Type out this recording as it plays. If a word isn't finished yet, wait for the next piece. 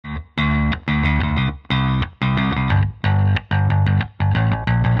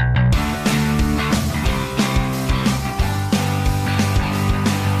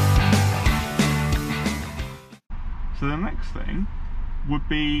next thing would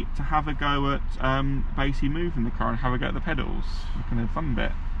be to have a go at basically moving the car and have a go at the pedals, the kind of fun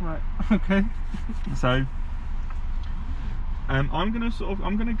bit. Right. Okay. So I'm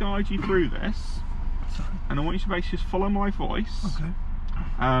gonna guide you through this. Sorry. And I want you to basically just follow my voice. Okay.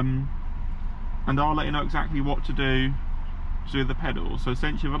 And I'll let you know exactly what to do with the pedals. So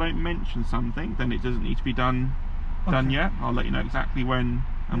essentially, if I don't mention something, then it doesn't need to be done yet. I'll let you know exactly when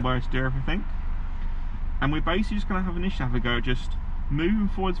and where to do everything. And we're basically just going to have a go at just moving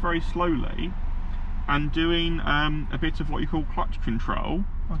forwards very slowly and doing a bit of what you call clutch control.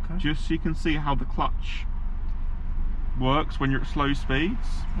 Okay. Just so you can see how the clutch works when you're at slow speeds.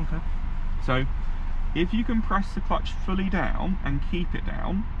 Okay. So if you can press the clutch fully down and keep it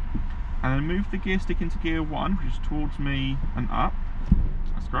down, and then move the gear stick into gear 1, which is towards me and up,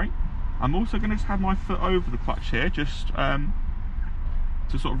 that's great. I'm also going to just have my foot over the clutch here, just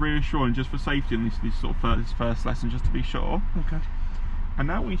to sort of reassure and just for safety in this first lesson, just to be sure. Okay. And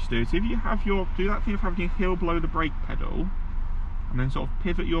now what you should do is, if you have do that thing of having your heel below the brake pedal, and then sort of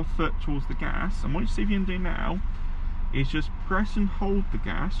pivot your foot towards the gas, and what you see if you can do now is just press and hold the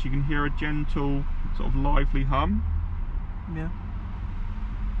gas. You can hear a gentle sort of lively hum. Yeah.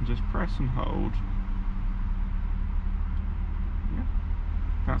 And just press and hold. Yeah,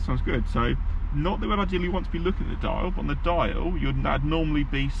 that sounds good. So not that we'd ideally want to be looking at the dial, but on the dial that'd normally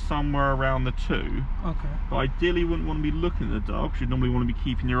be somewhere around the 2. Okay. But ideally you wouldn't want to be looking at the dial, because you'd normally want to be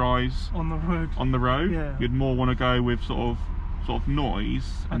keeping your eyes on the road. On the road. Yeah. You'd more want to go with sort of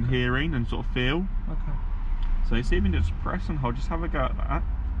noise and hearing and sort of feel. Okay. So you see if you can just press and hold, just have a go at that.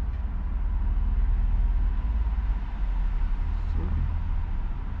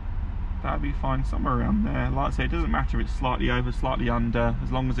 That'd be fine somewhere around there. Like I say, it doesn't matter if it's slightly over, slightly under,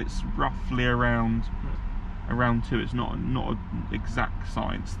 as long as it's roughly around 2. It's not an exact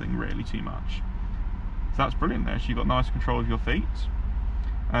science thing really too much. So that's brilliant there. So you've got nice control of your feet.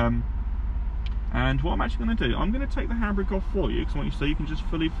 And what I'm actually going to do, I'm going to take the handbrake off for you, because I want you so you can just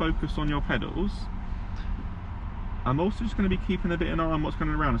fully focus on your pedals. I'm also just going to be keeping a bit of an eye on what's going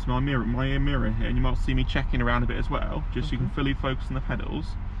on around us. My mirror here, and you might see me checking around a bit as well, just so you can fully focus on the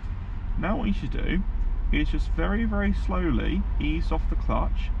pedals. Now what you should do is just very, very slowly ease off the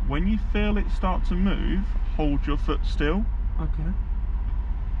clutch. When you feel it start to move, hold your foot still. Okay.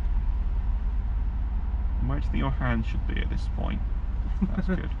 And where do you think your hand should be at this point? That's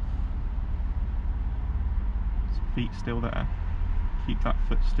good. Feet still there. Keep that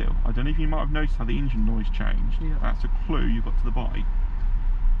foot still. I don't know if you might have noticed how the engine noise changed. Yeah. That's a clue you've got to the bike.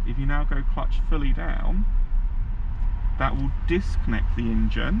 If you now go clutch fully down, that will disconnect the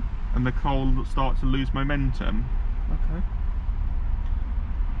engine and the car will start to lose momentum. Okay.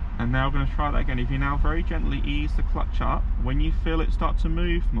 And now I'm going to try that again. If you now very gently ease the clutch up, when you feel it start to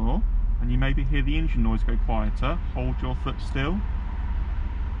move more, and you maybe hear the engine noise go quieter, hold your foot still.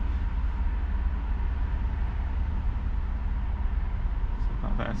 So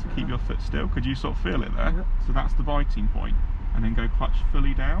about there, so keep your foot still. Could you sort of feel it there? Yep. So that's the biting point. And then go clutch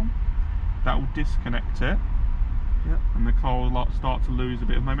fully down. That will disconnect it. Yep. And the car will start to lose a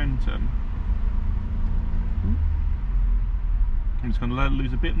bit of momentum. I'm just going to let it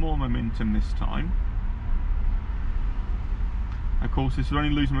lose a bit more momentum this time. Of course, this will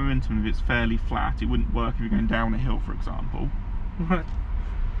only lose momentum if it's fairly flat. It wouldn't work if you're going down a hill, for example. Right.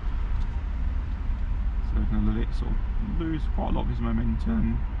 So we're going to let it sort of lose quite a lot of its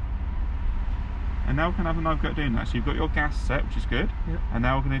momentum. And now we can have another go at doing that. So you've got your gas set, which is good. Yep. And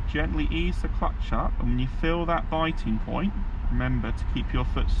now we're going to gently ease the clutch up. And when you feel that biting point, remember to keep your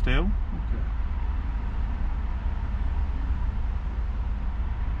foot still. Okay.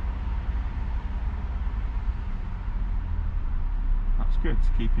 That's good. So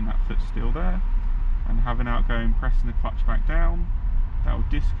keeping that foot still there. And having out going, pressing the clutch back down. That will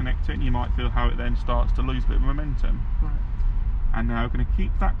disconnect it, and you might feel how it then starts to lose a bit of momentum. Right. And now we're going to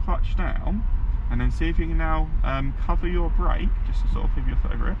keep that clutch down. And then see if you can now cover your brake, just to sort of pivot your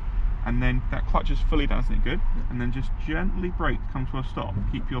foot over it. And then that clutch is fully down, isn't it good? And then just gently brake to come to a stop.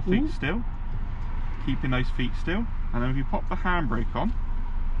 Keep your feet still. Keeping those feet still. And then if you pop the handbrake on,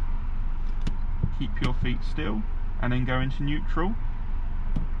 keep your feet still. And then go into neutral.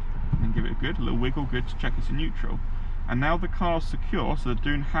 And give it a little wiggle, good to check it's in neutral. And now the car's secure, so the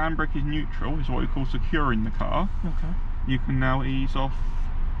doing handbrake is neutral, is what we call securing the car. Okay. You can now ease off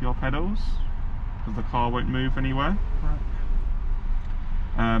your pedals, because the car won't move anywhere.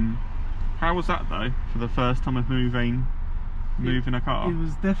 Right. How was that though, for the first time of moving a car? It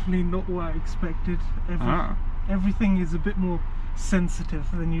was definitely not what I expected. Everything is a bit more sensitive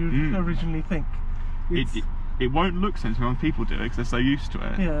than you originally think. It it won't look sensitive when people do it because they're so used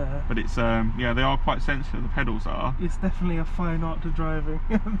to it. Yeah. But it's yeah, they are quite sensitive. The pedals are. It's definitely a fine art to driving.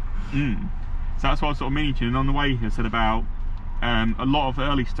 So that's what I was sort of meaning to. And on the way here, I said about a lot of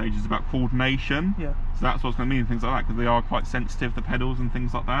early stages about coordination. Yeah. So that's what's going to mean things like that because they are quite sensitive, the pedals and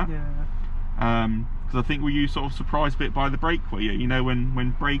things like that. Yeah. Because I think were you sort of surprised a bit by the brake, were you? You know,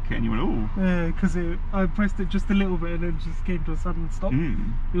 when braking, you went, oh. Yeah, because I pressed it just a little bit and it just came to a sudden stop.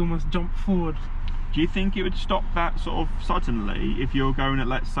 It almost jumped forward. Do you think it would stop that sort of suddenly if you're going at,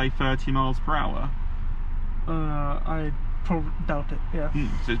 let's say, 30 miles per hour? I probably doubt it, yeah.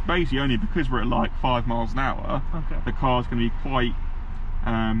 So it's basically only because we're at like 5 miles an hour, the car's going to be quite,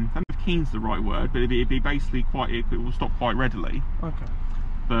 I don't know if keen's the right word, but it'd be basically quite, it will stop quite readily. Okay.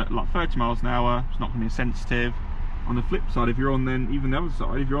 But like 30 miles an hour, it's not going to be sensitive. On the flip side, if you're on then even the other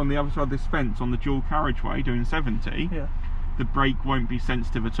side, if you're on the other side of this fence on the dual carriageway doing 70, yeah, the brake won't be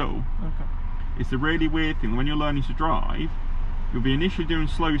sensitive at all. Okay. It's a really weird thing. When you're learning to drive, you'll be initially doing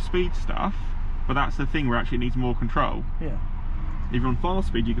slow speed stuff, but that's the thing where actually it needs more control. Yeah. If you're on fast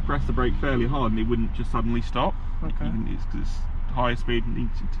speed, you could press the brake fairly hard and it wouldn't just suddenly stop. Okay. It's because it's higher speed and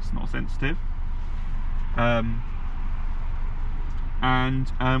it's not sensitive.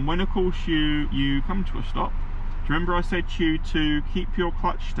 When of course you come to a stop, do you remember I said to you to keep your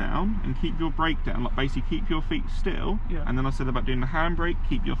clutch down and keep your brake down, like basically keep your feet still? Yeah. And then I said about doing the handbrake,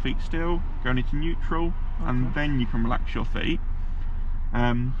 keep your feet still, going into neutral, and then you can relax your feet.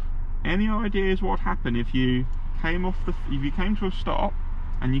 Any ideas what would happen if you came to a stop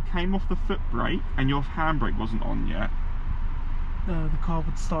and you came off the foot brake and your handbrake wasn't on yet? The car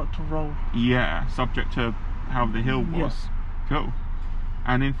would start to roll. Yeah, subject to how the hill was. Yeah. Cool.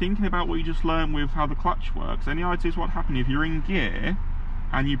 And in thinking about what you just learned with how the clutch works, any ideas what happened if you're in gear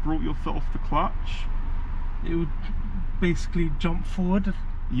and you brought your foot off the clutch? It would basically jump forward.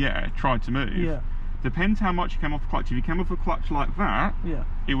 Yeah, try to move. Yeah. Depends how much you came off the clutch. If you came off the clutch like that, yeah,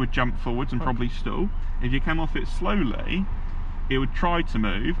 it would jump forwards and probably stall. If you came off it slowly, it would try to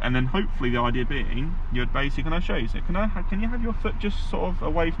move, and then hopefully the idea being, you'd basically, can I show you? So can you have your foot just sort of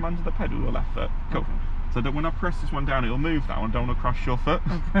away from under the pedal, your left foot? Cool. Okay. So that when I press this one down, it'll move that one. I don't want to crush your foot.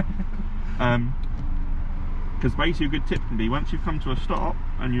 Okay. Because basically a good tip can be, once you've come to a stop,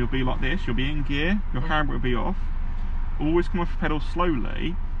 and you'll be like this, you'll be in gear, your handbrake will be off, always come off the pedal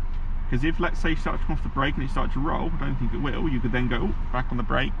slowly, because if, let's say, you start to come off the brake and it starts to roll, I don't think it will, you could then go back on the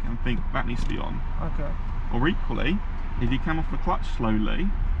brake and think that needs to be on. Okay. Or equally, if you came off the clutch slowly,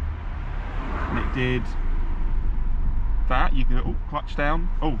 and it did that, you can go, clutch down,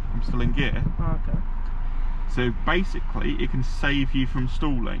 I'm still in gear. Okay. So basically, it can save you from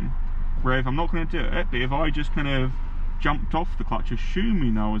stalling. Where if I'm not going to do it, but if I just kind of jumped off the clutch,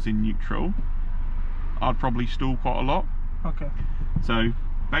 assuming I was in neutral, I'd probably stall quite a lot. Okay. So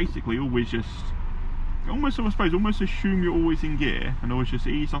basically, always assume you're always in gear, and always just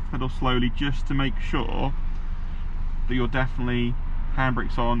ease off the pedal slowly, just to make sure that you're definitely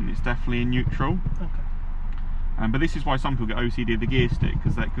handbrake's on. It's definitely in neutral. Okay. But this is why some people get OCD of the gear stick,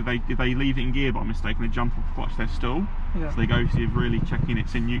 because if they leave it in gear by mistake and they jump off the clutch, they stall. Yeah. So they go OCD of really checking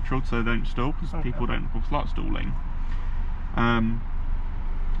it's in neutral so they don't stall, because people don't, of course, like stalling.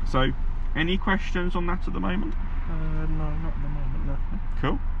 So, any questions on that at the moment? No, not at the moment, no.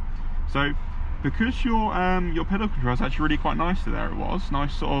 Cool. So, because your pedal control is actually really quite nice there, it was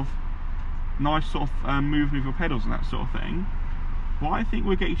nice sort of movement with your pedals and that sort of thing. What I think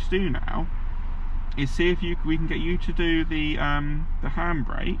we'll get you to do now is see if we can get you to do the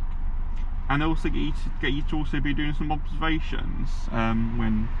handbrake, and also get you to also be doing some observations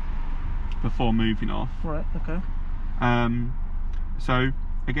before moving off. Right. Okay. So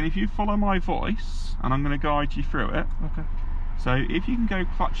again, if you follow my voice, and I'm going to guide you through it. Okay. So if you can go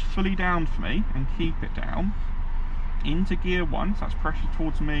clutch fully down for me and keep it down into gear 1, so that's pressure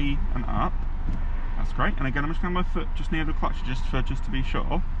towards me and up. That's great. And again, I'm just going to have my foot just near the clutch just to be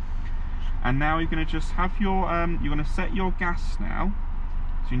sure. And now you're going to just have your you're going to set your gas now,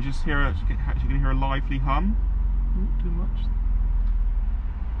 so you can just hear you're going to hear a lively hum. Not too much.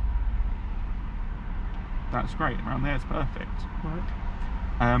 That's great. Around there, it's perfect. Right.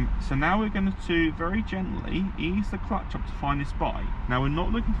 So now we're going to very gently ease the clutch up to find this bite. Now we're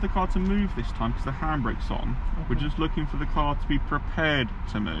not looking for the car to move this time because the handbrake's on. Okay. We're just looking for the car to be prepared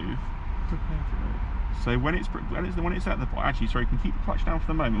to move. Prepared to move. So when it's at the bite, actually, sorry, you can keep the clutch down for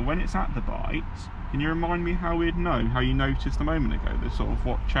the moment. When it's at the bite, can you remind me how we'd know, how you noticed a moment ago, the sort of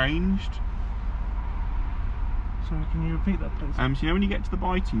what changed? Sorry, can you repeat that, please? So you know when you get to the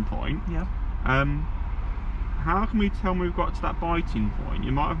biting point, yeah. how can we tell when we've got to that biting point?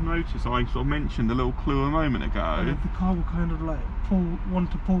 You might have noticed I sort of mentioned the little clue a moment ago. The car will kind of like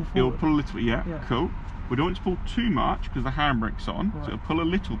want to pull forward. It'll pull a little bit, yeah. Cool. We don't want to pull too much because the handbrake's on, so it'll pull a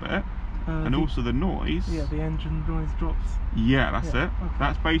little bit. And also the noise. Yeah, the engine noise drops. Yeah, that's it. Okay.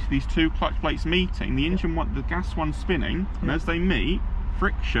 That's basically these two clutch plates meeting. The engine one, the gas one's spinning, and as they meet,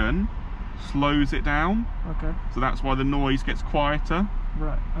 friction slows it down. Okay. So that's why the noise gets quieter.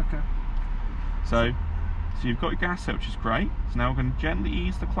 Right. Okay. So you've got your gas out, which is great. So now we're going to gently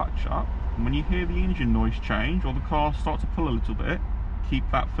ease the clutch up, and when you hear the engine noise change or the car start to pull a little bit, keep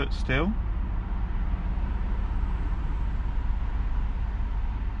that foot still.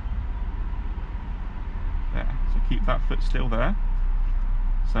 There. So keep that foot still there.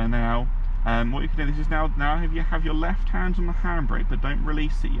 So now, what you can do, this is now if you have your left hand on the handbrake, but don't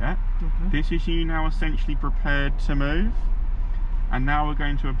release it yet. Okay. This is you now essentially prepared to move, and now we're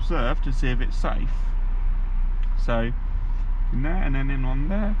going to observe to see if it's safe. So in there and then in on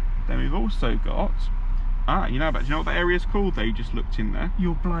there. Then we've also got do you know what that area's called there? You just looked in there.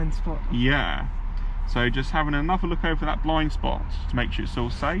 Your blind spot. Yeah. So just having another look over that blind spot to make sure it's all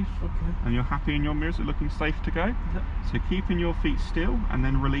safe. Okay. And you're happy in your mirrors, are looking safe to go. Yep. So keeping your feet still and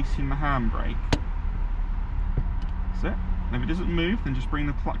then releasing the handbrake. That's it. And if it doesn't move, then just bring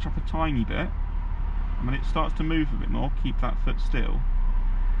the clutch up a tiny bit. And when it starts to move a bit more, keep that foot still.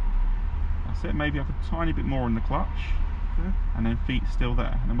 That's it. Maybe have a tiny bit more in the clutch. Okay. And then feet still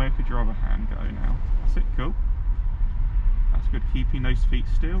there. And then where could your other hand go now? That's it. Cool. That's good. Keeping those feet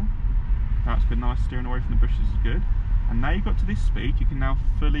still. That's good. Nice. Steering away from the bushes is good. And now you've got to this speed, you can now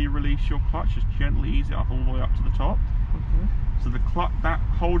fully release your clutch. Just gently ease it up all the way up to the top. Okay. So the clutch, that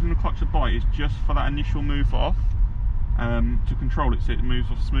holding the clutch at bite is just for that initial move off, to control it so it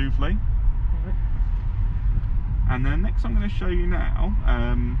moves off smoothly. Right. And then next I'm going to show you now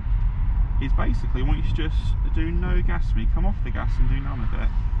is basically I want you to just do no gas for me. Come off the gas and do none of it.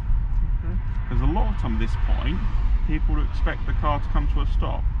 Okay. Because a lot of time at this point, people would expect the car to come to a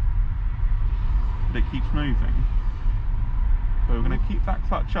stop, but it keeps moving. So we're going to keep that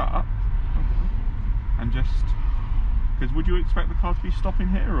clutch up, and just, because would you expect the car to be stopping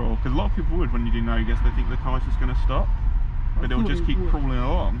here, or because a lot of people would when you do no gas, they think the car's just going to stop, but it'll just keep crawling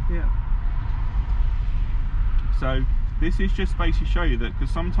along. Yeah. So this is just basically show you that,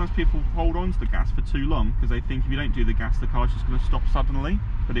 because sometimes people hold on to the gas for too long because they think if you don't do the gas, the car's just going to stop suddenly,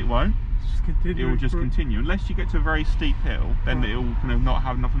 but it won't. Just continue. It will just continue unless you get to a very steep hill. Then it will kind of not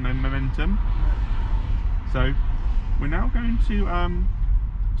have enough momentum. Right. So we're now going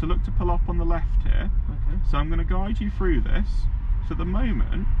to look to pull up on the left here. Okay. So I'm going to guide you through this. So at the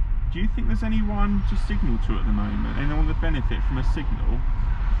moment, do you think there's anyone to signal to at the moment? Anyone that benefit from a signal?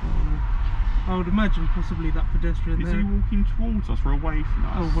 I would imagine possibly that pedestrian Is there. he walking towards us or away from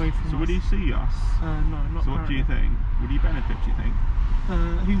us? Away from us. So would he see us? No, not So what do you currently. think? Would he benefit, do you think?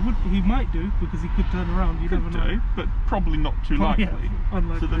 He might do, because he could turn around, you never know. Do, but probably not too likely. Yeah,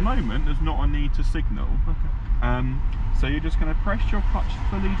 unlikely. So at the moment, there's not a need to signal. Okay. So you're just going to press your clutch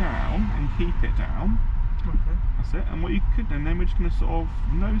fully down and keep it down. Okay. That's it. And what you could, and then we're just going to sort of,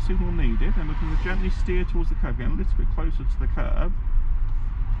 no signal needed, and we're going to gently steer towards the curb, getting a little bit closer to the curb.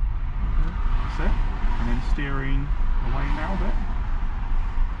 Okay. That's it. And then steering away now a bit.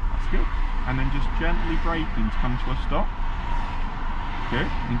 That's good. And then just gently braking to come to a stop. Good.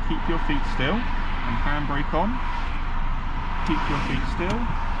 And keep your feet still and handbrake on. Keep your feet still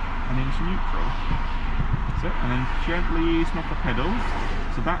and into neutral. That's it. And then gently easing off the pedals.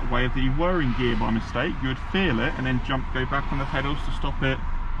 So that way, if you were in gear by mistake, you would feel it and then go back on the pedals to stop it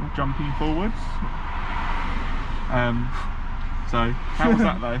jumping forwards. So how was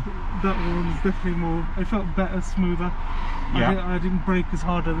that though? That one was definitely more. It felt better, smoother. Yeah. I didn't brake as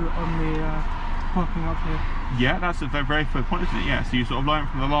hard on the parking up here. Yeah, that's a very fair point, isn't it? Yeah, so you sort of learn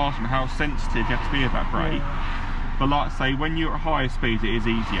from the last one how sensitive you have to be at that brake. Yeah. But like I say, when you're at higher speeds, it is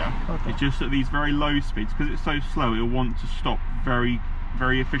easier. Okay. It's just at these very low speeds, because it's so slow, it'll want to stop very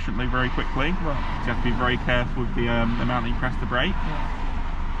efficiently, very quickly. Right. So you have to be very careful with the amount that you press the brake.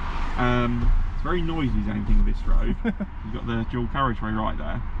 Yeah. It's very noisy as anything with this road. You've got the dual carriageway right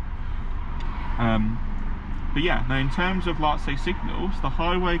there. But yeah, now in terms of, like say, signals, the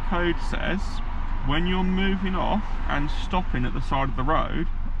highway code says when you're moving off and stopping at the side of the road,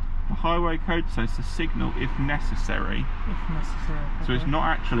 the highway code says to signal if necessary. If necessary. Okay. So it's not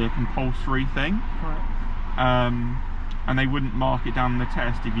actually a compulsory thing. Right. And they wouldn't mark it down in the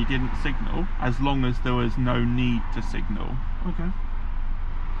test if you didn't signal, as long as there was no need to signal. Okay.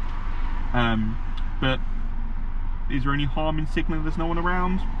 But is there any harm in signalling there's no one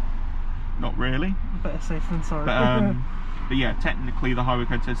around? Not really. Better safe than sorry. But But yeah, technically the highway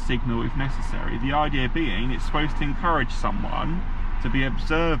code says signal if necessary. The idea being it's supposed to encourage someone to be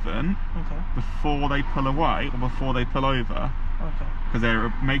observant before they pull away or before they pull over. Because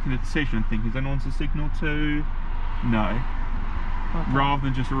they're making a decision and thinking, is anyone to signal to? No. Rather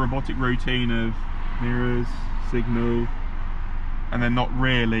than just a robotic routine of mirrors, signal, and they're not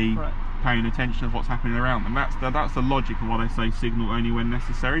really paying attention of what's happening around them. That's the logic of why they say signal only when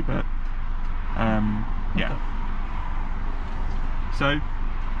necessary. But yeah. So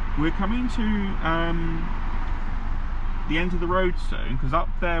we're coming to the end of the road soon, because up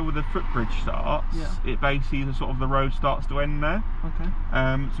there where the footbridge starts, it basically the road starts to end there.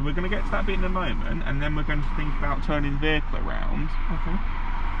 So we're going to get to that bit in a moment, and then we're going to think about turning the vehicle around.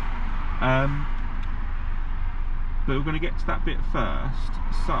 But we're going to get to that bit first.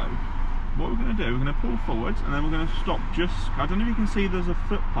 So what we're going to do, we're going to pull forwards, and then we're going to stop just, I don't know if you can see, there's a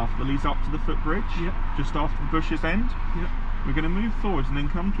footpath that leads up to the footbridge, just after the bushes end. We're going to move forwards and then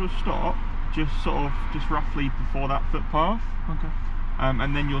come to a stop just roughly before that footpath.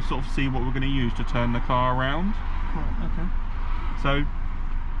 And then you'll sort of see what we're going to use to turn the car around. So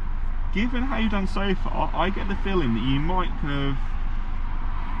given how you've done so far, I get the feeling that you might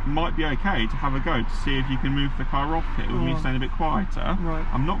be okay to have a go to see if you can move the car off here with me staying a bit quieter.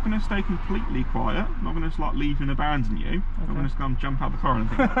 I'm not going to stay completely quiet. I'm not going to like leave and abandon you. I'm not going to come jump out the car or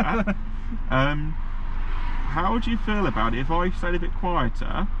anything like that. How would you feel about it if I stayed a bit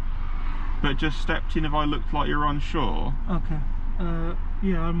quieter but just stepped in if I looked like you're unsure?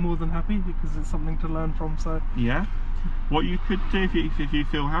 Yeah, I'm more than happy, because it's something to learn from. So yeah, what you could do if you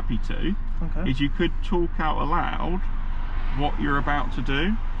feel happy to is you could talk out aloud what you're about to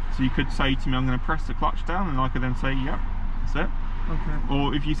do. So you could say to me, I'm going to press the clutch down, and I could then say, yep, that's it.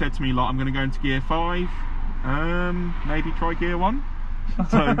 Or if you said to me, like, I'm going to go into gear 5, maybe try gear 1.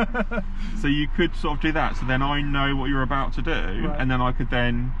 So you could sort of do that, so then I know what you're about to do, and then I could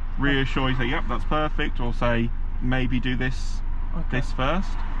then reassure you, say, yep, that's perfect, or say, maybe do this this first.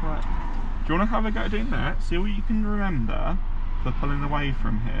 Do you want to have a go at doing that? See what you can remember for pulling away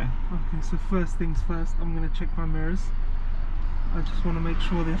from here. So first things first, I'm going to check my mirrors. I just want to make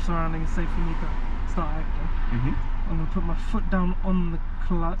sure the surrounding is safe for me to start acting. I'm going to put my foot down on the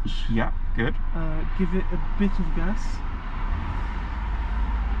clutch. Yeah, good. Give it a bit of gas.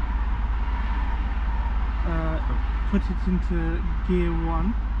 Put it into gear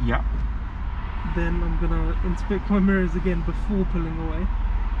 1. Yeah. Then I'm going to inspect my mirrors again before pulling away.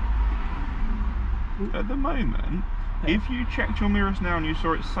 At the moment, if you checked your mirrors now and you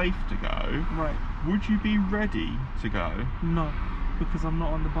saw it's safe to go, would you be ready to go? No, because I'm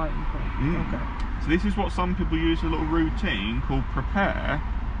not on the biting point. So this is what some people use, a little routine called prepare,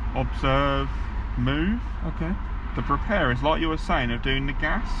 observe, move. The prepare is like you were saying, of doing the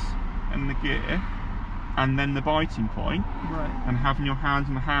gas and the gear and then the biting point, and having your hands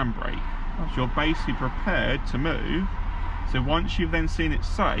on the handbrake. So you're basically prepared to move. So once you've then seen it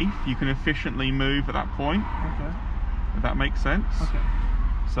safe, you can efficiently move at that point. If that makes sense.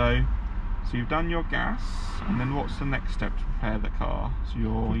 So you've done your gas, and then what's the next step to prepare the car? So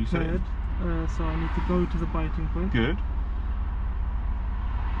you said so I need to go to the biting point. Good.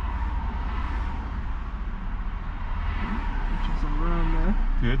 Which is around there.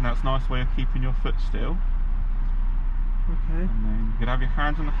 Good, and that's a nice way of keeping your foot still. And then you could have your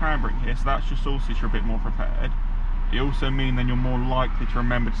hands on the handbrake here, so that's just also so you're a bit more prepared. It also means then you're more likely to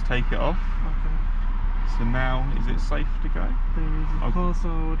remember to take it off. So now, is it safe to go? There is a car, so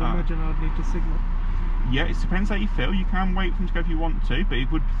I would imagine I'd need to signal. Yeah, it depends how you feel. You can wait for them to go if you want to, but it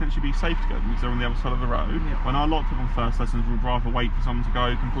would potentially be safe to go because they're on the other side of the road. When a lot of people on first lessons would rather wait for someone to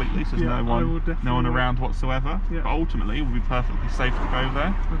go completely, so there's no one around whatsoever. But ultimately, it will be perfectly safe to go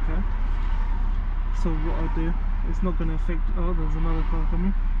there. So what I do, it's not going to affect. Oh, there's another car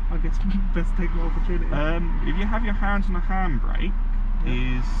coming. I guess best take my opportunity. If you have your hands on the handbrake,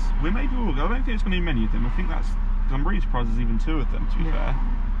 we maybe will go. I don't think it's going to be many of them. I think that's because I'm really surprised there's even 2 of them. To be fair.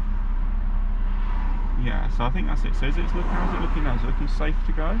 Yeah, so I think that's it. So how's it looking now? Is it looking safe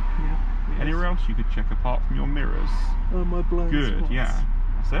to go? Anywhere else you could check apart from your mirrors? My blind spots. Yeah.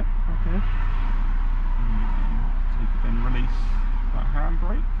 That's it. So you could then release that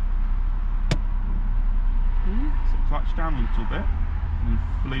handbrake. So clutch down a little bit, and then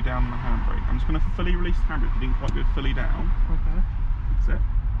fully down on the handbrake. I'm just going to fully release the handbrake. You didn't quite go fully down. That's it.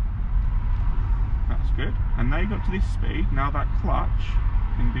 That's good. And now you got to this speed. Now that clutch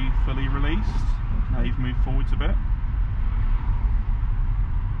can be fully released. Now you've moved forwards a bit.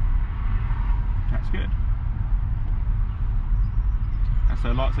 That's good.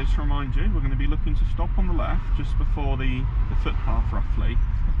 So like I said, just to remind you, we're going to be looking to stop on the left just before the footpath roughly.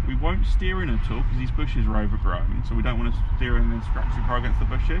 We won't steer in at all because these bushes are overgrown, so we don't want to steer in and scratch the car against the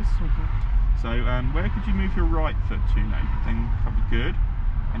bushes. Okay. So where could you move your right foot to now? You can cover good,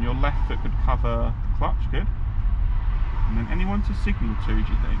 and your left foot could cover the clutch, good. And then anyone to signal to, do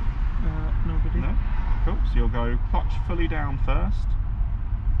you think? Nobody. No? Cool, so you'll go clutch fully down first.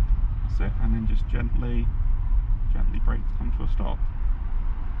 That's it, and then just gently brake to come to a stop.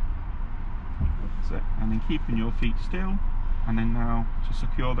 That's it, and then keeping your feet still, and then now to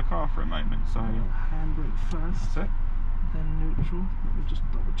secure the car for a moment. So handbrake first. That's it. Then neutral. Let me just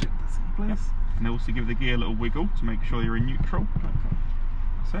double check that's in place. Yep. And also give the gear a little wiggle to make sure you're in neutral. Okay.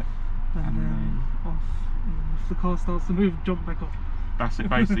 That's it. And then off. And if the car starts to move, jump back off. That's it,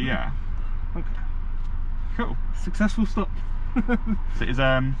 basically. Yeah. Okay. Cool. Successful stop. So it's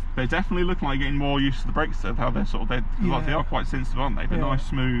they're definitely looking like getting more used to the brakes. How they're sort of like they are quite sensitive, aren't they? But nice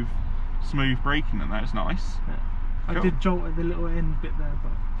smooth braking, and that's nice. Yeah. Cool. I did jolt at the little end bit there,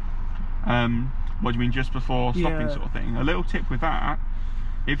 but. What do you mean, just before stopping, sort of thing? A little tip with that: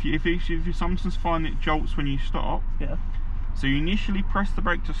 if you sometimes find it jolts when you stop. Yeah. So you initially press the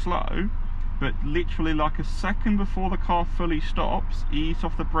brake to slow, but literally like a second before the car fully stops, ease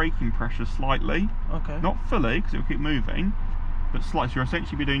off the braking pressure slightly. Okay. Not fully, because it will keep moving, but slightly. So you're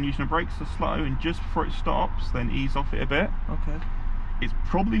essentially using the brakes to slow, and just before it stops, then ease off it a bit. Okay. It's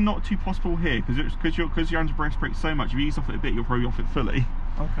probably not too possible here because you're under breast brake so much. If you ease off it a bit, you'll probably off it fully.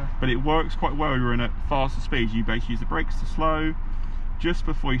 Okay. But it works quite well. You're in at faster speeds. You basically use the brakes to slow, just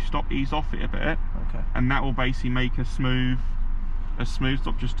before you stop, ease off it a bit. Okay. And that will basically make a smooth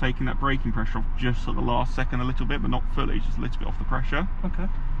stop. Just taking that braking pressure off just at the last second a little bit, but not fully. Just a little bit off the pressure. Okay.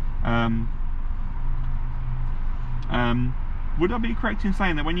 Would I be correct in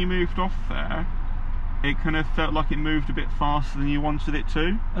saying that when you moved off there, it kind of felt like it moved a bit faster than you wanted it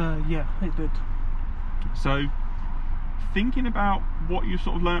to? Yeah, it did. So, thinking about what you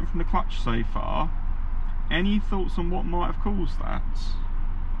sort of learnt from the clutch so far, any thoughts on what might have caused that?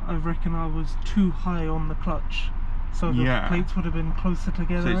 I reckon I was too high on the clutch, so the plates would have been closer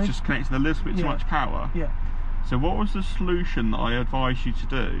together. So it's just connecting a little bit too much power? Yeah. So what was the solution that I advised you to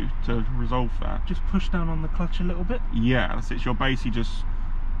do to resolve that? Just push down on the clutch a little bit. Yeah, that's it. You're basically just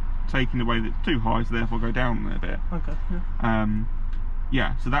taking away that's too high, so therefore go down a bit. Okay. Yeah.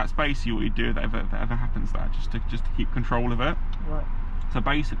 Yeah. So that's basically what you do if that ever happens. That just to keep control of it. Right. So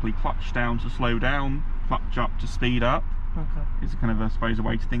basically, clutch down to slow down, clutch up to speed up. Okay. Is kind of, I suppose, a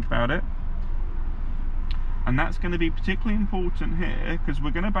way to think about it. And that's going to be particularly important here because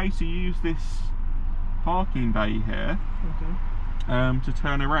we're going to basically use this parking bay here to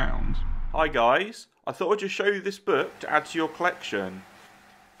turn around. Hi guys, I thought I'd just show you this book to add to your collection.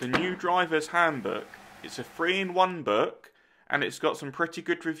 The New Driver's Handbook. It's a 3-in-1 book and it's got some pretty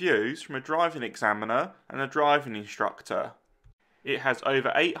good reviews from a driving examiner and a driving instructor. It has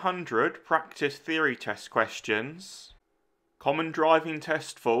over 800 practice theory test questions, common driving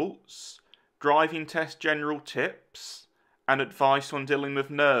test faults, driving test general tips, and advice on dealing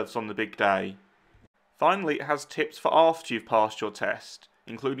with nerves on the big day. Finally, it has tips for after you've passed your test,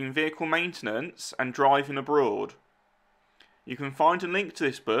 including vehicle maintenance and driving abroad. You can find a link to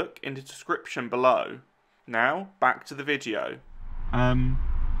this book in the description below. Now, back to the video.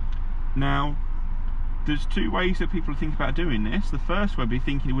 Now, there's two ways that people think about doing this. The first way would be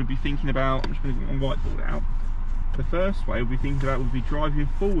thinking about, I'm just going to get my whiteboard out. The first way would be driving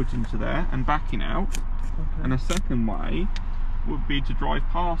forwards into there and backing out. Okay. And the second way would be to drive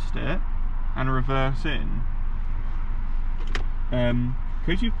past it and reverse in.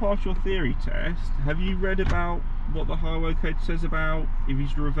 Because you've passed your theory test, have you read about what the highway code says about if you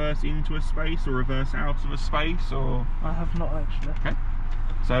should reverse into a space or reverse out of a space? Or I have not actually. Okay.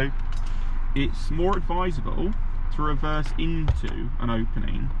 So it's more advisable to reverse into an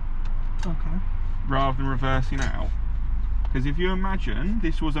opening. Okay. Rather than reversing out. Because if you imagine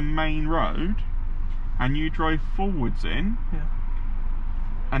this was a main road and you drove forwards in,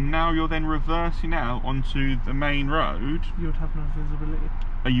 and now you're then reversing out onto the main road, you would have no visibility.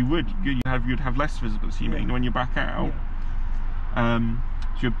 You'd have less visibility. You mean when you back out? Yeah.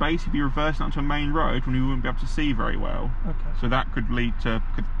 So you'd basically be reversing onto a main road when you wouldn't be able to see very well. Okay. So that could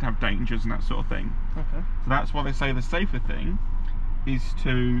have dangers and that sort of thing. Okay. So that's why they say the safer thing is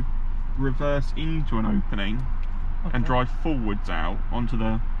to reverse into an opening and drive forwards out onto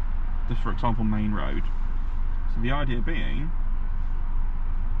the, for example, main road. So the idea being,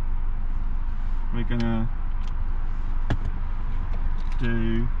 we're gonna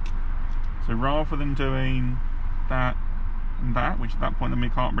do, so rather than doing that and that, which at that point then we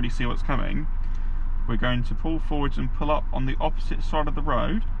can't really see what's coming, we're going to pull forwards and pull up on the opposite side of the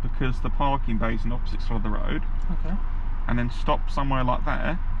road, because the parking bay is on the opposite side of the road. Okay. And then stop somewhere like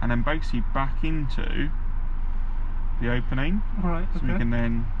there, and then basically back into the opening. Alright, so we can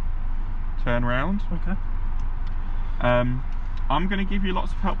then turn around. Okay. I'm going to give you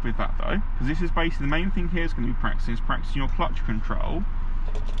lots of help with that though, because this is basically the main thing here is going to be practicing your clutch control,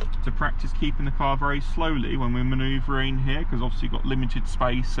 to practice keeping the car very slowly when we're manoeuvring here, because obviously you've got limited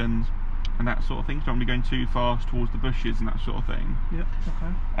space and that sort of thing. So don't want to be going too fast towards the bushes and that sort of thing. Yep,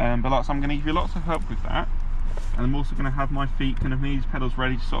 okay. But like, so I'm going to give you lots of help with that, and I'm also going to have my feet kind of near these pedals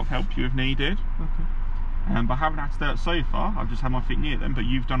ready to sort of help you if needed. Okay. But I haven't had to do it so far. I've just had my feet near them, but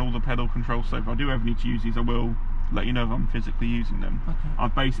you've done all the pedal control, so if I do ever need to use these, I will let you know if I'm physically using them. Okay.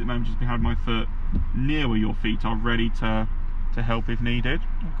 I've basically at the moment just been having my foot near where your feet are, ready to help if needed.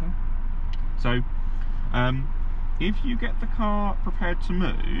 Okay. So if you get the car prepared to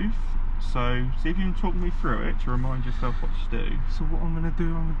move, so see if you can talk me through it to remind yourself what to do. So what I'm going to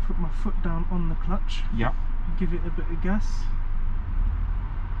do, I'm going to put my foot down on the clutch. Yep. Give it a bit of gas.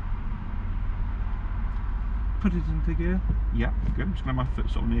 Put it into gear. Yep, good. I'm just going to have my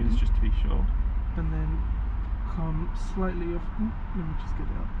foot sort of near this just to be sure. And then come slightly off. Let me just get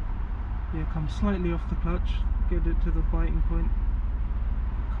it up. Yeah, come slightly off the clutch. Get it to the biting point.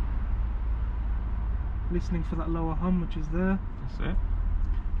 Listening for that lower hum, which is there. That's it.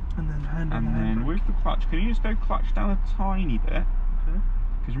 And then hand and in hand. then with the clutch, can you just go clutch down a tiny bit? Okay.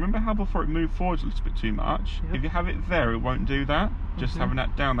 Because remember how before it moved forwards a little bit too much? Yep. If you have it there, it won't do that. Just Okay. having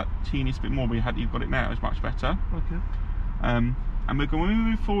that down that teeniest bit more where you've got it now is much better. Okay. And we're going, when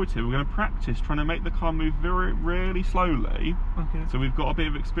we move forward here, we're going to practice trying to make the car move really slowly. Okay. So we've got a bit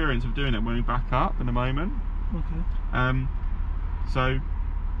of experience of doing it when we back up in a moment. Okay. So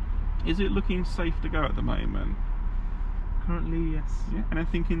is it looking safe to go at the moment? Currently, yes. Yeah. And I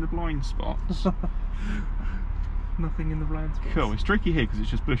think in the blind spots. Nothing in the blind spots. Cool. It's tricky here because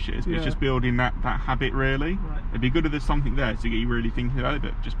it's just bushes, but it's Yeah. just building that habit really. Right. It'd be good if there's something there to get you really thinking about it,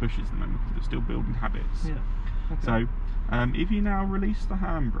 but just bushes at the moment because it's still building habits. Yeah. Okay. So if you now release the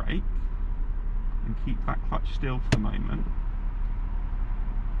handbrake and keep that clutch still for the moment,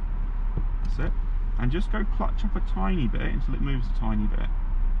 that's it, and just go clutch up a tiny bit until it moves a tiny bit.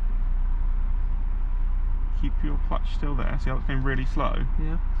 Keep your clutch still there. See how it's going really slow?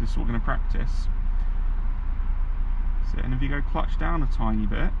 Yeah. This is what we're going to practice. That's it. And if you go clutch down a tiny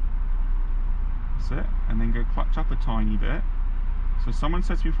bit, that's it, and then go clutch up a tiny bit. So someone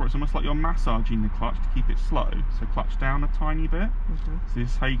said to me before, it's almost like you're massaging the clutch to keep it slow. So clutch down a tiny bit. Okay. So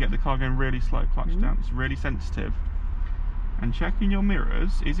this is how you get the car going really slow. Clutch down. It's really sensitive. And checking your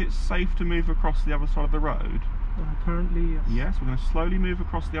mirrors. Is it safe to move across the other side of the road? Currently, yes. Yes. We're going to slowly move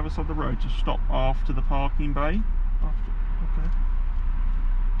across the other side of the road to stop after the parking bay. Okay.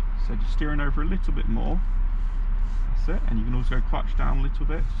 So just steering over a little bit more. That's it. And you can also go clutch down a little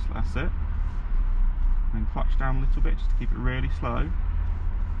bit. That's it. And clutch down a little bit just to keep it really slow.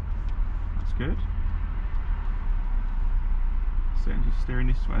 That's good. That's it. And just steering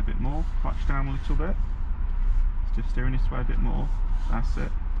this way a bit more. Clutch down a little bit. Just steering this way a bit more. That's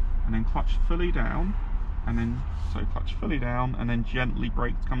it. And then clutch fully down. And then, so clutch fully down and then gently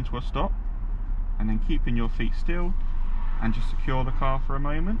brake to come to a stop. And then keeping your feet still. And just secure the car for a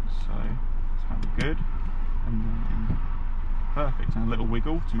moment. So that's good. And then perfect. And a little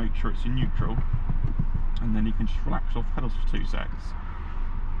wiggle to make sure it's in neutral. And then you can just relax off pedals for 2 seconds.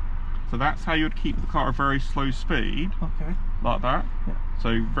 So that's how you would keep the car at a very slow speed. Okay. Like that. Yeah.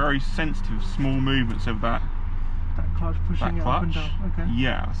 So very sensitive, small movements of that. That clutch pushing it up and down. Okay.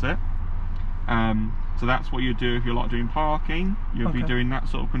 Yeah, that's it. So that's what you do if you're like doing parking. You'll be doing that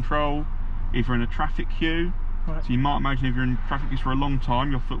sort of control. If you're in a traffic queue. Right. So you might imagine if you're in traffic queues for a long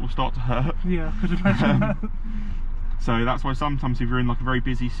time, your foot will start to hurt. Yeah, I could imagine that. So that's why sometimes if you're in like a very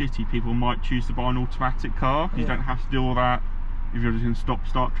busy city, people might choose to buy an automatic car. You don't have to do all that if you're just going to stop,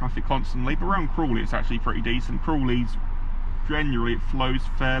 start traffic constantly. But around Crawley, it's actually pretty decent. Crawley's generally, it flows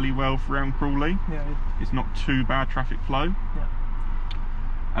fairly well for around Crawley. Yeah. It's not too bad traffic flow.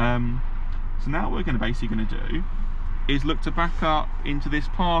 Yeah. So now what we're basically going to do is look to back up into this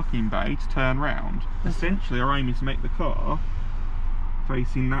parking bay to turn round. Okay. Essentially, our aim is to make the car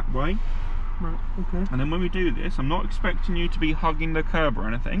facing that way. Right, okay. And then when we do this, I'm not expecting you to be hugging the curb or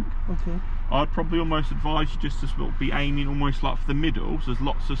anything. Okay. I'd probably almost advise you just to sort of be aiming almost like for the middle, so there's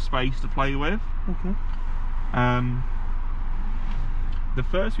lots of space to play with. Okay. The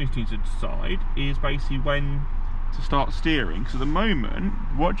first thing you need to decide is basically when to start steering. Because at the moment,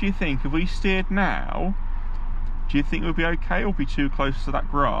 what do you think? If we steered now, do you think it would be okay or be too close to that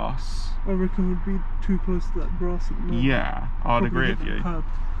grass? I reckon we'd be too close to that grass at the moment. Yeah, I'd agree with you.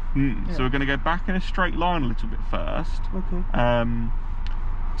 Yeah. So we're going to go back in a straight line a little bit first. Okay.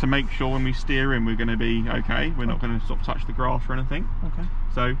 To make sure when we steer in we're going to be okay. We're not going to sort of touch the grass or anything. Okay.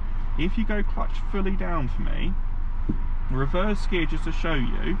 So if you go clutch fully down for me, reverse gear, just to show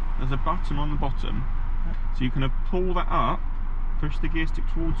you, there's a button on the bottom. So you can pull that up, push the gear stick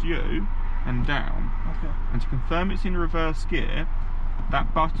towards you and down. Okay. And to confirm it's in reverse gear,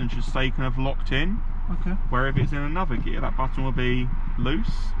 that button should stay kind of locked in. Okay. Where if it's in another gear, that button will be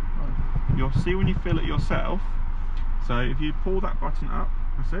loose. Right. You'll see when you feel it yourself. So if you pull that button up,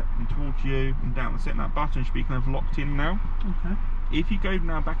 that's it, and towards you and down, that's it, and that button should be kind of locked in now. Okay. If you go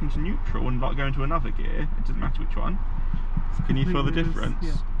now back into neutral and like go into another gear, it doesn't matter which one. Can you feel the difference?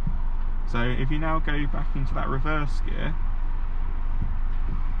 Yeah. So if you now go back into that reverse gear,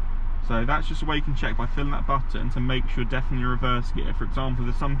 so that's just a way you can check by filling that button to make sure definitely reverse gear. For example,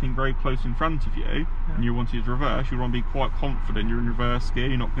 there's something very close in front of you and you want it to reverse, you want to be quite confident you're in reverse gear.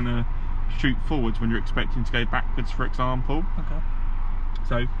 You're not going to shoot forwards when you're expecting to go backwards, for example. Okay.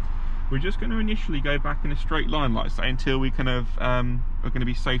 So we're just going to initially go back in a straight line, like say, until we kind of are going to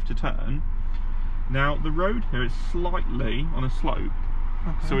be safe to turn. Now the road here is slightly on a slope,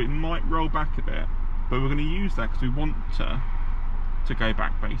 so it might roll back a bit, but we're going to use that because we want to go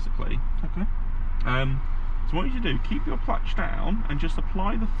back basically. Okay. So what you do, keep your clutch down and just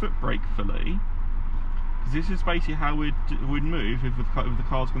apply the foot brake fully, because this is basically how we'd move if the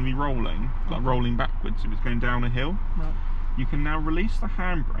car's going to be rolling, like rolling backwards if it's going down a hill. Right. You can now release the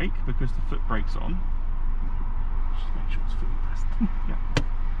handbrake because the foot brake's on. Just make sure it's fully pressed. Yeah.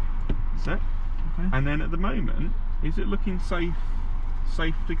 That's it. Okay. And then at the moment, is it looking safe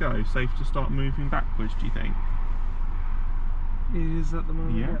to go? Safe to start moving backwards, do you think? It is at the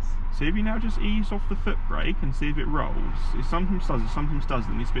moment, yes. So if you now just ease off the foot brake and see if it rolls. It sometimes does, it sometimes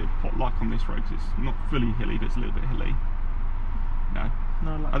doesn't. It's a bit of pot luck on this road because it's not fully hilly, but it's a little bit hilly. No.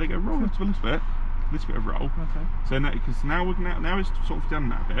 No luck. I think it'll roll a little bit. This bit of roll. Okay. So because now it's sort of done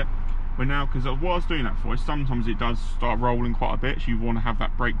that bit. We're now, because what I was doing that for is sometimes it does start rolling quite a bit, so you want to have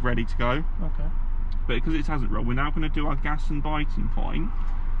that brake ready to go. Okay. But because it hasn't rolled, we're now going to do our gas and biting point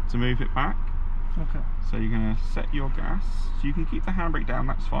to move it back. Okay. So you're going to set your gas. So you can keep the handbrake down,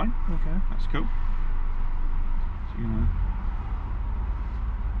 that's fine. Okay. That's cool. So you're going to...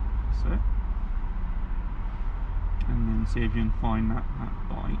 That's it. And then see if you can find that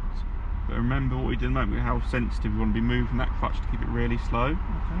bite. But remember what we did a moment ago, how sensitive you want to be moving that clutch to keep it really slow.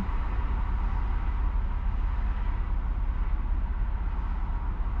 Okay.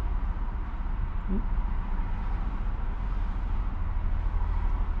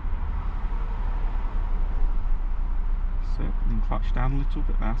 That's it. And then clutch down a little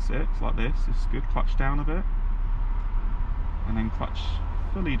bit. That's it. It's like this. It's good. Clutch down a bit. And then clutch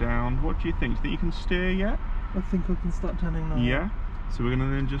fully down. What do you think? Do you think you can steer yet? I think I can start turning now. Yeah. So we're going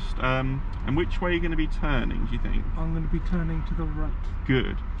to then just, and which way are you going to be turning, do you think? I'm going to be turning to the right.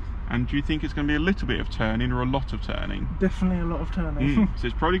 Good. And do you think it's going to be a little bit of turning or a lot of turning? Definitely a lot of turning. So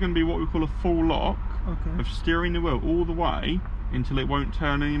it's probably going to be what we call a full lock Okay. of steering the wheel all the way until it won't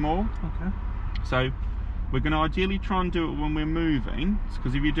turn anymore. Okay. So we're going to ideally try and do it when we're moving,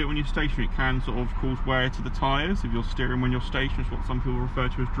 because if you do it when you're stationary, it can sort of cause wear to the tyres. If you're steering when you're stationary, it's what some people refer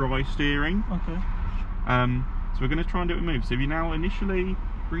to as dry steering. Okay. So we're going to try and do it with move. So if you now initially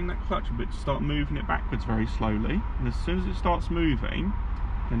bring that clutch a bit to start moving it backwards very slowly, and as soon as it starts moving,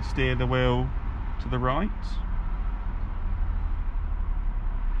 then steer the wheel to the right.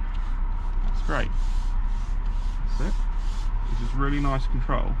 That's great. That's it. This is really nice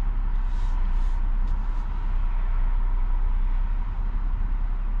control.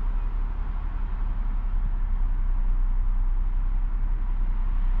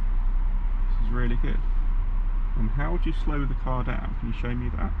 This is really good. And how would you slow the car down? Can you show me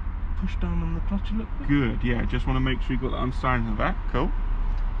that? Push down on the clutch a little bit. Good, yeah, just want to make sure you've got that understanding of that. Cool.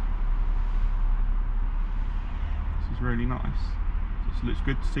 This is really nice. It looks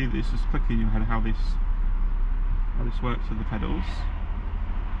good to see this is clicking in your head how this works with the pedals.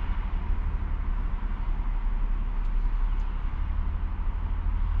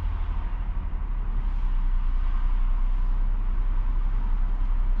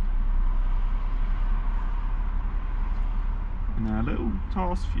 Now a little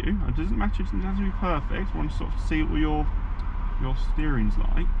task for you. It doesn't matter, it doesn't have to be perfect. I want to sort of see what your steering's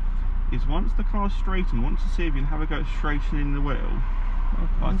like. Is once the car's straightened, I want to see if you can have a go at straightening the wheel.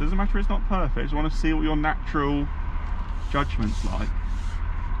 Okay. Like, it doesn't matter if it's not perfect, I just want to see what your natural judgment's like.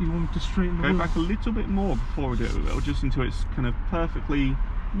 You want me to straighten the wheel? Go back a little bit more before we do it with the wheel, just until it's kind of perfectly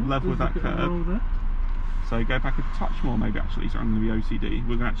level with that curve. So go back a touch more maybe actually, so I'm going to be OCD.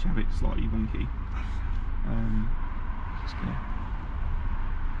 We're going to actually have it slightly wonky. Just gonna...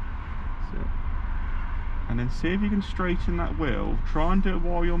 and then see if you can straighten that wheel. Try and do it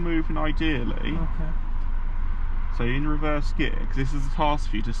while you're moving, ideally. Okay. So in reverse gear, because this is a task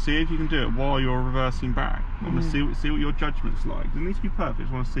for you to see if you can do it while you're reversing back. I want to see what your judgment's like. It needs to be perfect. I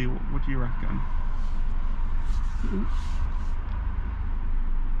just want to see what do you reckon.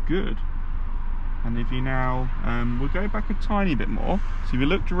 Good. And if you now, we'll go back a tiny bit more. So if you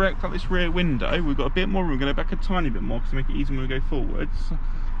look direct at this rear window, we've got a bit more room. We're going to go back a tiny bit more because to make it easier when we go forwards.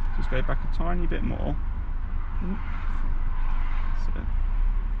 Just go back a tiny bit more. That's it.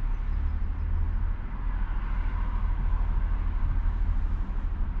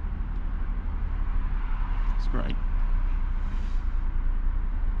 That's great.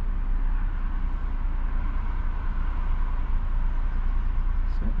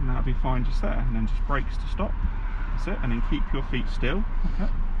 And that'll be fine just there, and then just brakes to stop. That's it, and then keep your feet still.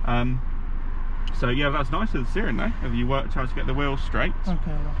 Okay. So yeah, that's nice of the steering there. Have you worked out to get the wheels straight?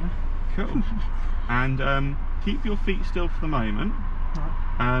 Okay, lovely. Cool. And keep your feet still for the moment.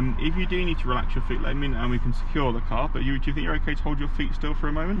 Right. If you do need to relax your feet, let me know and we can secure the car. But do you think you're okay to hold your feet still for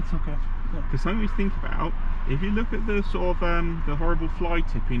a moment? It's okay. Because something to think about, if you look at the sort of the horrible fly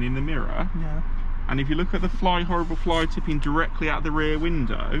tipping in the mirror, Yeah. and if you look at the horrible fly tipping directly out the rear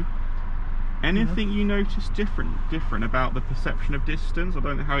window, anything you notice different about the perception of distance? I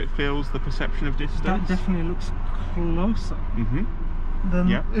don't know how it feels, the perception of distance. That definitely looks closer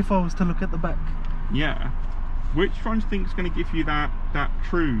than if I was to look at the back. Yeah. Which one do you think is going to give you that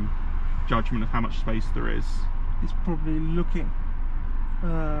true judgment of how much space there is? It's probably looking,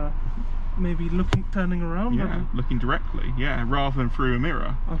 maybe turning around. Yeah, looking directly. Yeah, rather than through a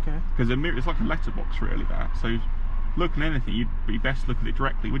mirror. Okay. Because a mirror is like a letterbox, really. That. So, looking at anything, you'd be best look at it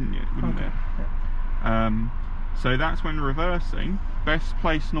directly, wouldn't it? Okay. Yeah. So that's when reversing. Best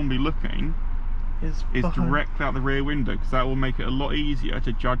place normally looking is directly out the rear window, because that will make it a lot easier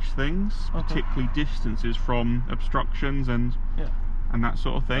to judge things, particularly distances from obstructions and that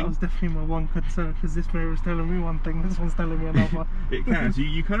sort of thing. That was definitely my one concern, because this mirror is telling me one thing, this one's telling me another. It can. So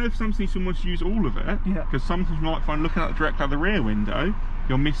you kind of sometimes almost use all of it. Yeah. Because sometimes you might find looking at directly out the rear window,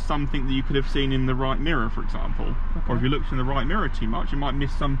 you'll miss something that you could have seen in the right mirror, for example. Okay. Or if you looked in the right mirror too much, you might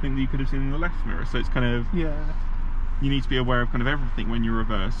miss something that you could have seen in the left mirror. So it's kind of you need to be aware of kind of everything when you're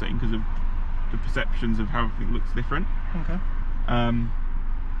reversing, because of the perceptions of how everything looks different. Okay.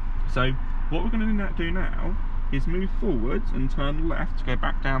 So what we're going to do now is move forwards and turn left to go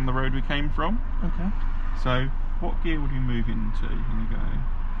back down the road we came from. Okay. So what gear would we move into? Here we go.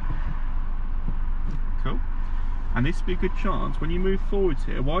 Cool. And this would be a good chance when you move forwards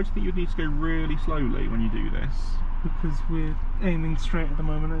here. Why do you think you'd need to go really slowly when you do this? Because we're aiming straight at the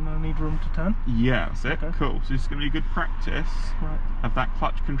moment and I need room to turn. Yeah, that's it. Okay. Cool. So this is going to be a good practice of that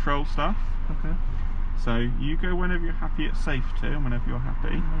clutch control stuff. Okay. So you go whenever you're happy at safe to, and whenever you're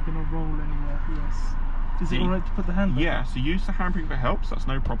happy. Am I going to roll anywhere? Yes. Is it alright to put the handbrake? Yeah, so use the handbrake if it helps, that's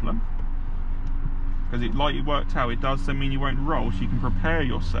no problem. Because like it worked out, it does mean you won't roll, so you can prepare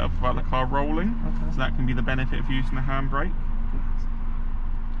yourself about the car rolling. Okay. So that can be the benefit of using the handbrake.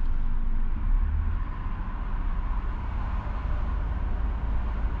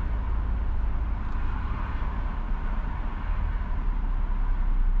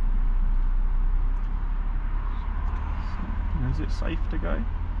 Is it safe to go?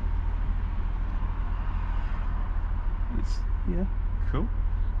 Yeah. Cool.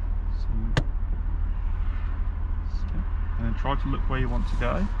 So, and then try to look where you want to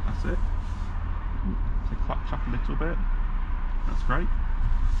go. That's it. So clutch up a little bit. That's great.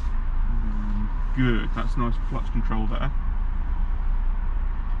 Good. That's nice clutch control there.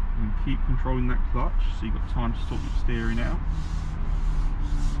 And keep controlling that clutch so you've got time to sort your steering out.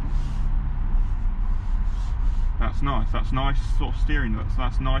 That's nice. That's nice sort of steering.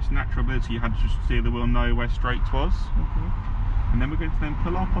 That's nice natural ability. You had to just steer the wheel, know where straight was. Okay. And then we're going to then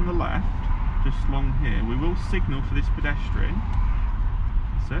pull up on the left, just along here. We will signal for this pedestrian.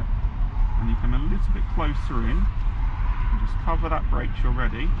 That's it. And you come a little bit closer in. And just cover that brake you're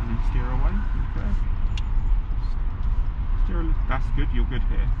ready, and then steer away. Okay. Steer a little. That's good. You're good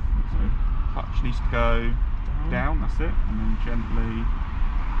here. So clutch needs to go down. That's it. And then gently.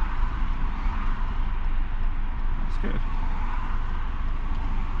 Good.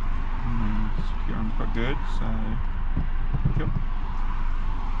 And then secure arms quite good, so cool.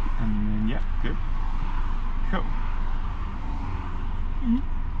 And then yeah, good. Cool.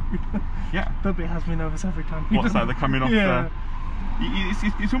 Yeah. That bit has me nervous every time. What's that? They're coming off the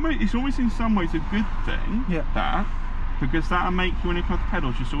it's almost in some ways a good thing. Yeah. That because that'll make you when you come off the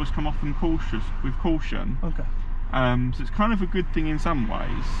pedals just always come off them with caution. Okay. So it's kind of a good thing in some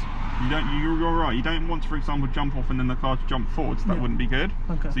ways. You're right. You don't want to, for example, jump off and then the car to jump forwards. That wouldn't be good.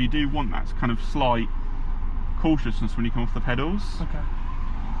 Okay. So you do want that kind of slight cautiousness when you come off the pedals. Okay.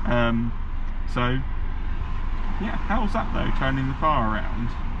 So yeah, how was that though, turning the car around?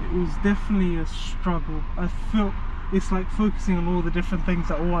 It was definitely a struggle. I felt it's like focusing on all the different things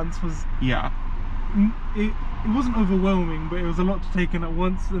at once was. Yeah. It wasn't overwhelming, but it was a lot to take in at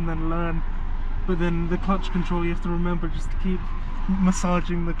once and then learn. But then the clutch control, you have to remember just to keep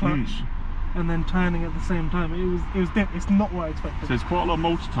massaging the clutch and then turning at the same time. It's not what I expected. So there's quite a lot of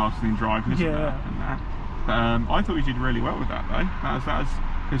multitasking in driving, isn't there? And that. But I thought you did really well with that though. That was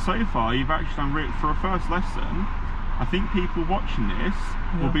because so far you've actually done for a first lesson. I think people watching this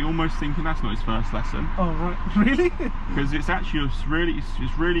will be almost thinking that's not his first lesson. Oh right, really? Because it's actually it's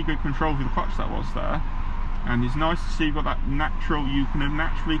really good control through the clutch that was there, and it's nice to see you've got that natural. You can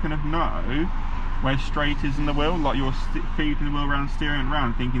naturally kind of know where straight is in the wheel, like you're feeding the wheel around, steering it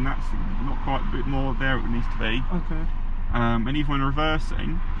around, thinking that's not quite a bit more there it needs to be. Okay. And even when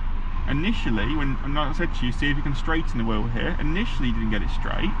reversing, initially, like I said to you, see if you can straighten the wheel here. Initially you didn't get it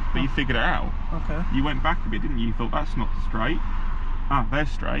straight, but you figured it out. Okay. You went back a bit, didn't you? You thought that's not straight. Ah, they're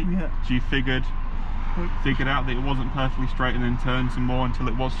straight. Yeah. So you figured out that it wasn't perfectly straight, and then turned some more until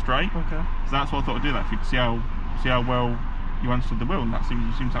it was straight. Okay. So that's what I thought I'd do that for you, to see how well you understood the wheel, and that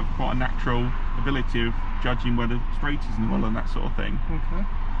seems to have quite a natural ability of judging where the straight is in the wheel and that sort of thing. Okay.